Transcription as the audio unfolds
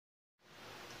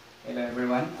Hello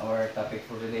everyone, our topic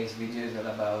for today's video is all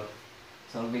about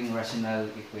solving rational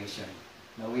equation.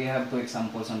 Now we have two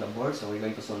examples on the board, so we're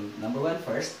going to solve number one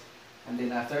first, and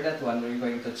then after that one we're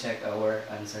going to check our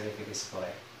answer if it is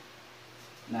correct.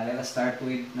 Now let us start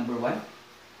with number one.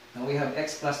 Now we have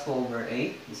x plus 2 over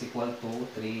 8 is equal to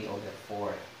 3 over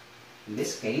 4. In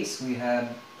this case, we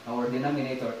have our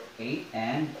denominator 8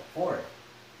 and 4.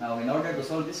 Now in order to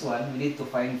solve this one, we need to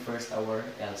find first our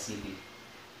LCD.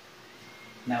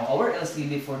 Now, our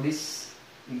LCD for this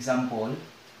example,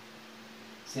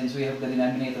 since we have the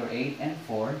denominator 8 and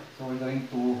 4, so we're going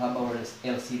to have our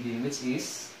LCD, which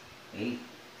is 8.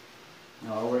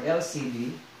 Now, our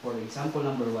LCD for example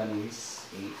number 1 is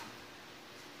 8.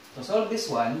 To solve this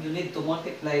one, you need to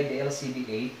multiply the LCD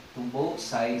 8 to both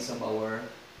sides of our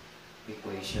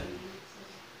equation.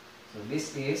 So,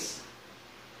 this is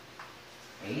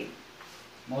 8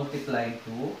 multiplied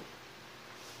to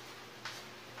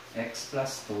x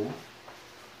plus 2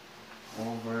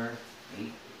 over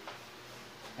 8,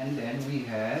 and then we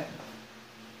have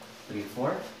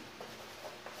 3/4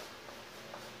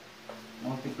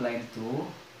 multiplied to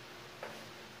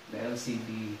the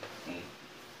LCD 8.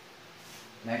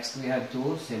 Next we have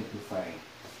to simplify.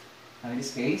 Now in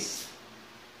this case,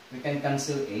 we can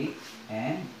cancel 8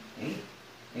 and 8.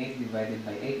 8 divided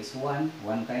by 8 is 1.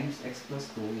 1 times x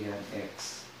plus 2, we have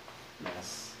x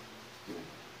plus 2.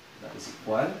 That is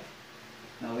equal.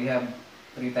 Now we have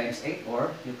 3 times 8,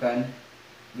 or you can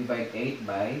divide 8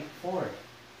 by 4.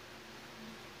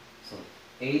 So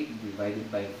 8 divided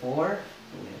by 4,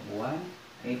 so we have 1.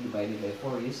 8 divided by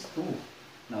 4 is 2.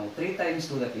 Now 3 times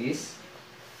 2, that is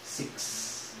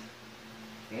 6.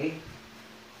 Okay?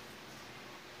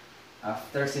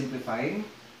 After simplifying,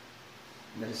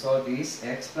 the result is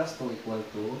x plus 2 equal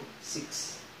to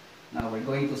 6. Now we're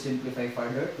going to simplify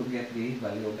further to get the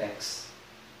value of x.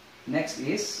 Next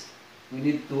is, we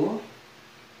need to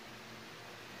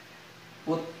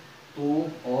put 2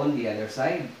 on the other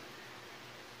side.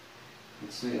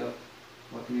 So,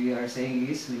 what we are saying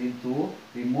is, we need to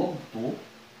remove 2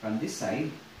 from this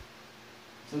side,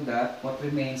 so that what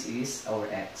remains is our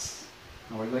x.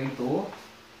 Now we're going to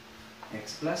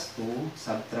x plus 2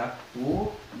 subtract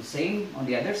 2. The same on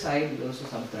the other side, we also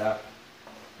subtract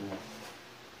 2.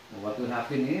 So what will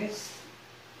happen is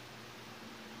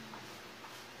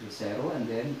 0, and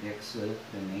then x will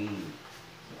remain.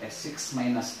 So s6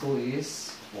 minus 2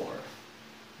 is 4.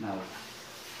 Now,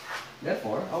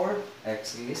 therefore, our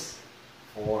x is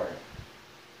 4.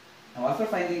 Now, after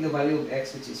finding the value of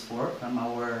x, which is 4, from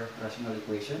our rational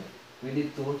equation, we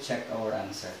need to check our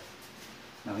answer.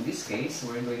 Now, in this case,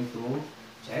 we're going to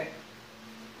check.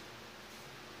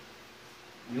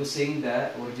 Using the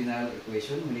original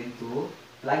equation, we need to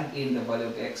plug in the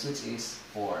value of x, which is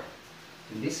 4.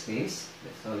 In this case,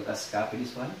 so let us copy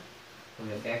this one. So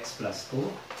we have x plus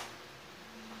 2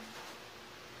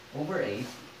 over 8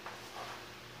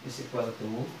 is equal to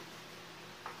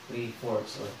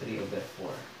 3/4 or 3 over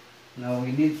 4. Now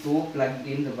we need to plug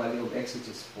in the value of x, which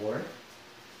is 4.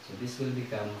 So this will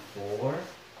become 4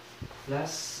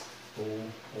 plus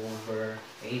 2 over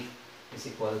 8 is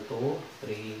equal to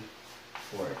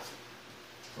 3/4.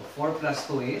 So 4 plus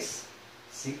 2 is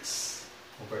 6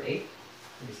 over 8.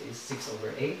 This is 6 over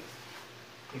 8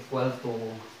 equal to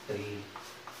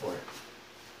 3/4.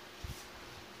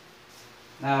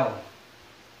 Now,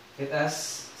 let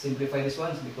us simplify this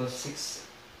one, because 6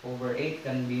 over 8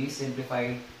 can be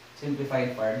simplified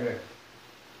further.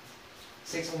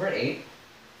 6 over 8,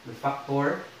 we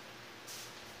factor.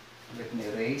 Let me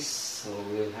erase, so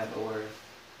we'll have our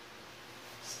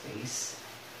space.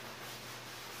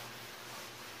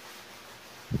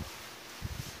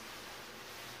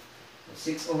 So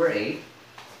 6 over 8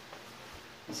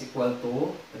 is equal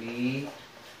to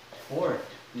 3/4.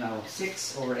 Now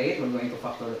 6 over 8, we're going to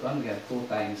factor that one. We have 2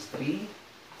 times 3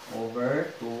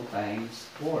 over 2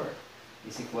 times 4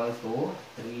 is equal to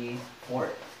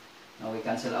 3/4. Now we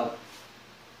cancel out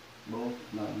both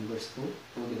numbers 2.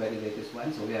 2 divided by 2 is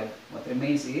 1. So we have, what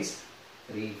remains is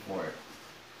 3/4.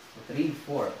 So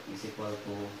 3/4 is equal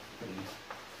to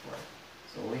 3/4.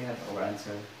 So we have our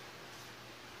answer.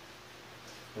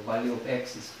 The value of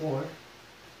x is 4.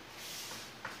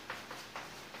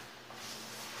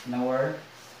 In our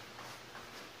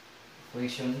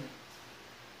equation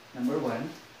number 1,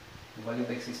 the value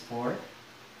of x is 4.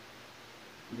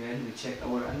 Then we check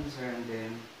our answer, and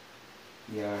then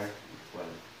they are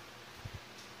equal.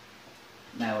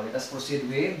 Now let us proceed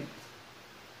with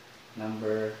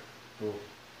number 2.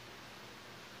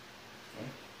 Okay.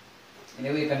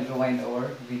 Anyway, you can rewind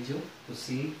our video to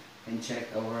see and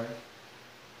check our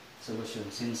solution.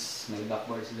 Since my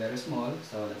blackboard is very small,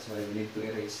 so that's why we need to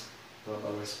erase to have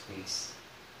our space.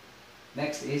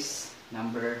 Next is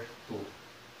number 2.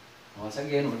 Once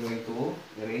again, we're going to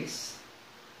erase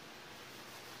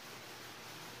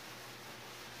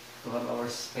to have our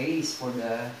space for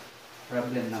the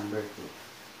problem number 2.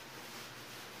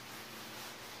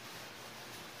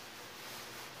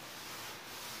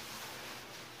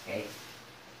 Okay.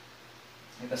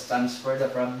 Let us transfer the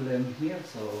problem here.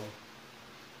 So,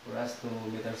 for us to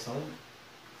better solve,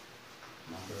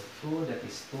 number 2, that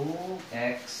is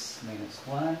 2x minus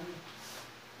 1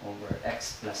 over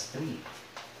x plus 3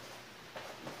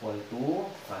 equal to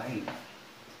 5.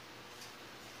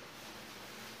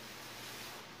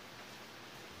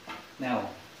 Now,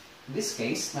 in this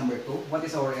case, number 2, what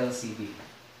is our LCD?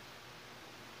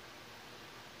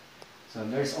 So,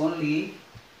 there's only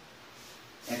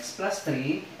x plus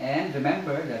 3, and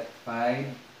remember that 5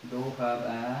 do have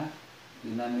a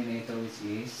denominator which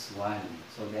is 1.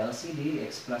 So, the LCD,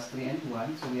 x plus 3 and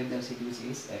 1, so we have the LCD which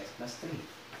is x plus 3.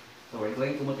 So, we're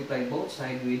going to multiply both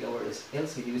sides with our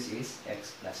LCD which is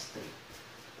x plus 3.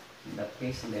 In that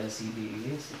case, the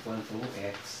LCD is equal to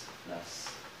x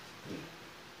plus 3.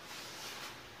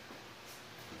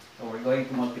 So, we're going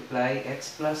to multiply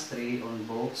x plus 3 on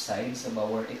both sides of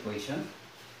our equation.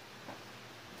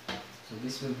 So,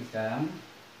 this will become,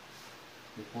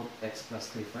 we put x plus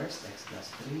 3 first, x plus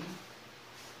 3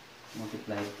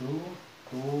 multiply to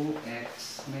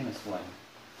 2x minus 1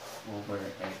 over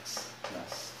x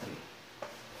plus 3.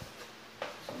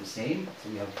 So, the same. So,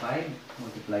 we have 5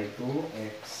 multiplied to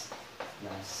x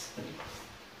plus 3.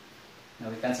 Now,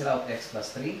 we cancel out x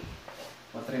plus 3.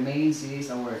 What remains is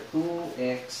our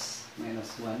 2x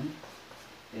minus 1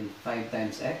 and 5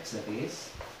 times x, that is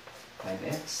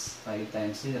 5x. 5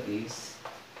 times 3, that is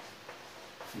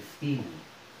 15.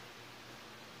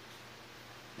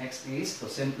 Next is to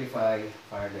simplify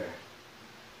further.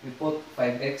 We put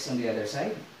 5x on the other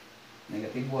side,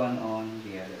 negative 1 on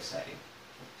the other side.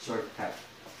 Shortcut.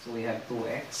 So we have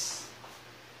 2x.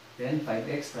 Then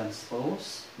 5x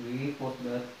transpose. We put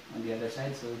that on the other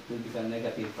side, so it will become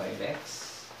negative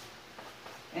 5x.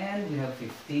 And we have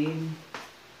 15.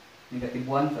 Negative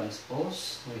 1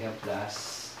 transpose. We have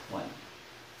plus 1.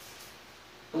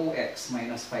 2x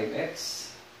minus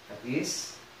 5x. That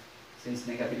is, since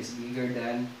negative is bigger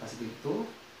than positive 2,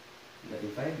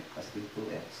 negative 5, positive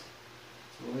 2x.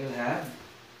 So we will have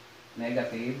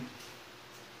negative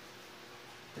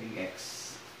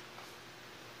 3x.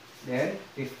 Then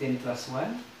 15 plus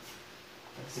 1,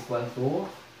 that's equal to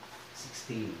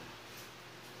 16.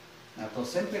 Now to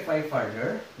simplify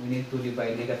further, we need to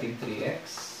divide negative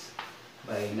 3x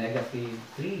by negative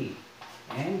 3.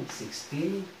 And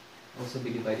 16 also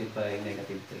be divided by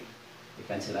negative 3. We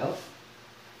cancel out.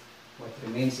 What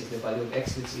remains is the value of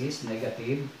x, which is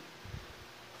negative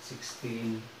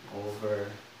 16 over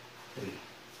 3.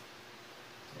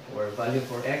 So our value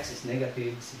for x is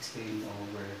negative 16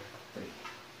 over 3.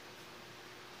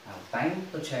 Now, time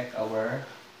to check our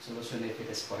solution if it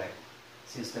is correct.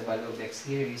 Since the value of x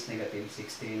here is negative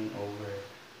 16 over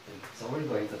 3. So we're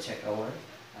going to check our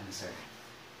answer.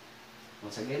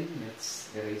 Once again, let's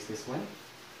erase this one.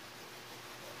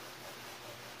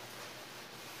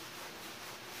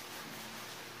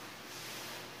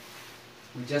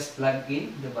 We just plug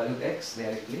in the value of x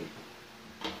directly.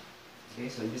 Okay,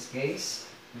 so in this case,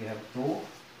 we have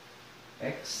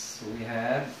 2x. So we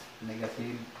have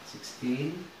negative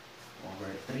 16 over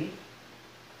 3.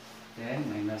 Then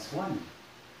minus 1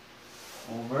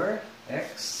 over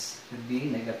x should be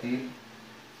negative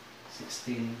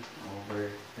 16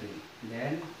 over 3.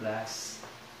 Then plus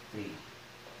 3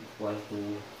 equal to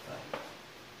 5.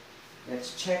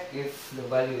 Let's check if the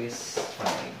value is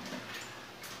 5.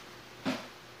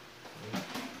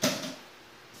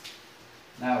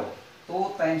 Now,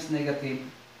 2 times negative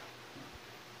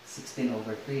 16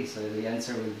 over 3. So, the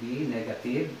answer will be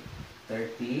negative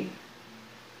 32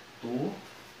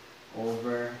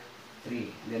 over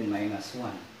 3. Then, minus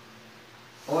 1.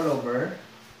 All over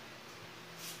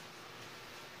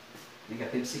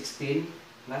negative 16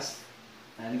 plus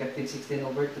negative 16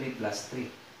 over 3 plus 3.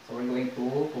 So, we're going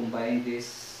to combine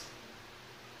this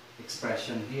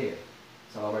expression here.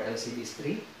 So, our LCD is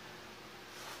 3.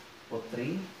 Put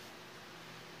 3.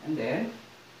 And then,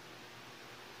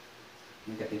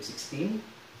 negative 16.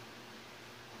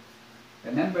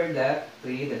 Remember that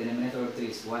 3, the denominator of 3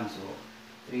 is 1. So,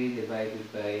 3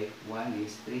 divided by 1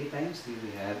 is 3 times 3.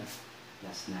 We have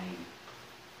plus 9.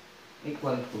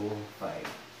 Equal to 5.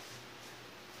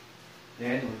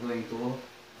 Then, we're going to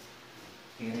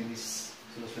carry this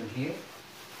solution here.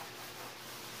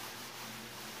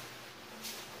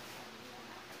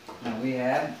 Now, we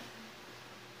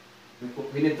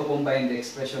need to combine the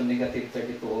expression negative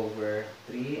 32 over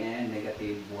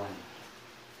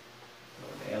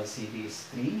LCD is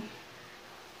 3.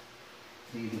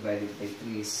 3 divided by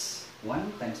 3 is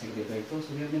 1 times negative 32.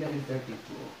 So we have negative 32.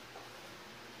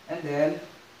 And then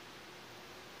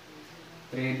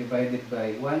 3 divided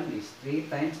by 1 is 3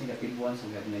 times negative 1. So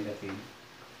we have negative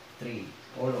 3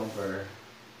 all over.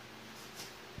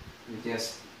 We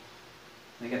just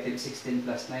negative 16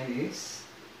 plus 9 is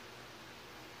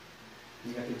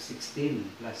negative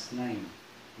 16 plus 9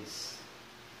 is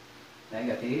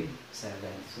negative 7.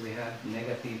 So we have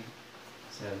negative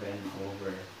 7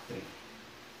 over 3.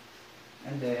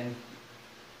 And then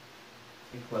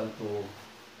equal to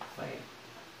 5.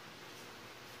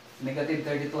 Negative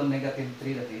 32 and negative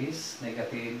 3, that is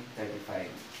negative 35.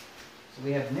 So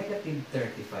we have negative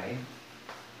 35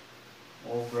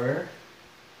 over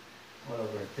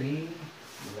 3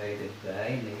 divided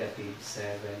by negative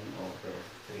 7 over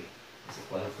 3 is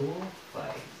equal to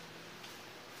 5.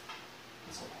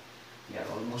 So we are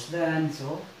almost done.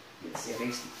 So let's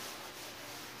erase it.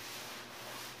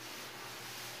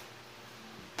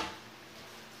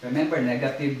 Remember,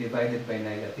 negative divided by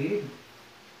negative.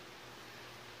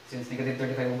 Since negative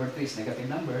 35 over 3 is negative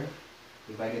number,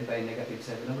 divided by negative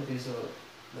 7 over 3, so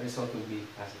the result will be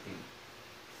positive.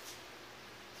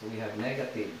 So we have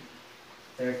negative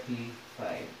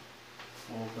 35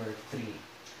 over 3.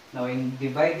 Now in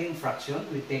dividing fraction,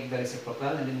 we take the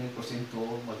reciprocal and then we proceed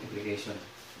to multiplication.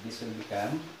 This will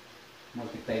become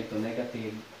multiplied to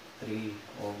negative 3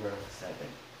 over 7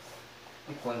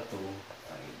 equal to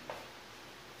 5.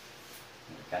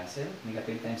 Cancel.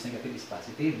 Negative times negative is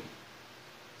positive.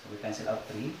 So we cancel out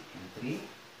 3 and 3.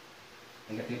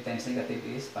 Negative times negative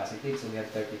is positive. So we have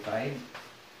 35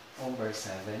 over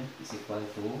 7 is equal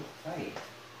to 5.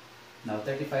 Now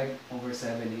 35 over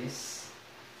 7 is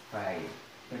 5.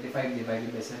 35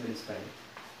 divided by 7 is 5.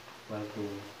 Equal to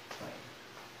 5.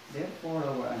 Therefore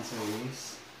our answer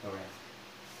is correct.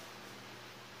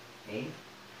 Okay.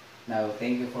 Now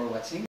thank you for watching.